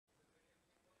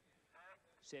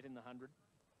set in the 100.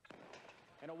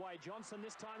 And away Johnson,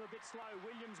 this time a bit slow.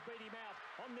 Williams beat him out.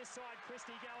 On this side,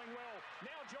 Christie going well.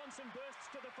 Now Johnson bursts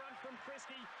to the front from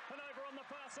Christie, and over on the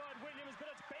far side, Williams,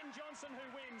 but it's Ben Johnson who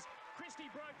wins.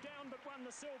 Christie broke down but won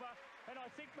the silver, and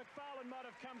I think McFarlane might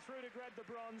have come through to grab the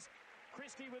bronze.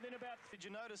 Christie within about... Did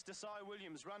you notice Desai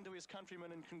Williams run to his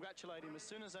countryman and congratulate him as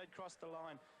soon as they'd crossed the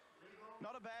line?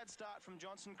 Not a bad start from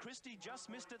Johnson. Christie just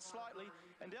missed it slightly,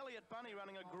 and Elliot Bunney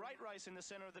running a great race in the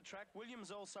centre of the track. Williams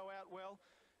also out well,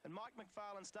 and Mike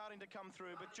McFarlane starting to come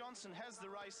through, but Johnson has the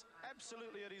race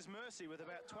absolutely at his mercy with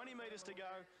about 20 metres to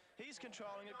go. He's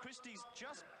controlling it. Christie's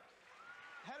just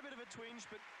had a bit of a twinge,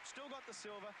 but still got the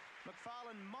silver.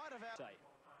 McFarlane might have out... This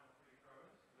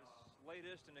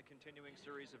latest in a continuing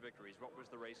series of victories, what was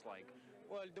the race like?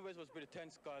 Well, the race was pretty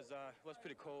tense because it was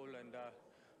pretty cold, and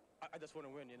I just want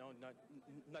to win, you know,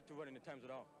 not to run in the times at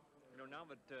all. You know, now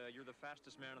that you're the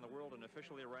fastest man in the world and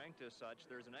officially ranked as such,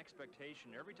 there's an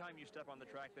expectation every time you step on the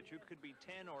track that you could be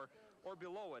 10 or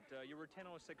below it. You were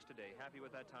 10:06 today. Happy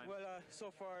with that time? Well,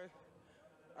 so far,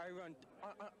 I run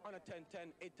on a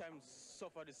 10:10 8 times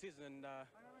so far this season, and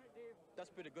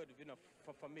that's pretty good, you know,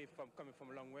 for me, coming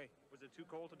from a long way. Was it too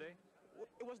cold today?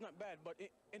 It was not bad, but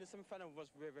in the semi-final it was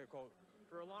very, very cold.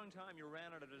 For a long time, you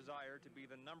ran out of desire to be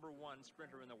the #1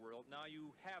 sprinter in the world. Now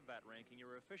you have that ranking.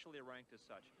 You're officially ranked as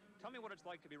such. Tell me what it's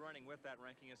like to be running with that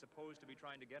ranking as opposed to be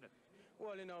trying to get it.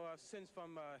 Well, you know, since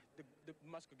from the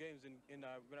Moscow Games when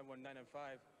I won 9 and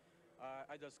 5,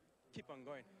 I just keep on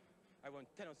going. I won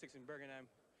 10:06 in Birmingham.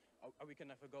 A week and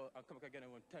a half ago, I'll come back again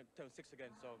and won 10:06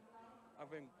 again. So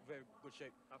I'm in very good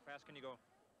shape. How fast can you go?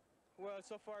 Well,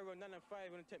 so far I won 9 and 5.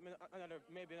 It's going to take me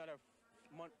maybe another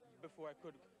month before I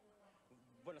could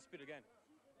run a speed again.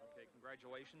 Okay,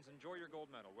 congratulations. Enjoy your gold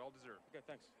medal. Well deserved. Okay,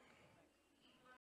 thanks.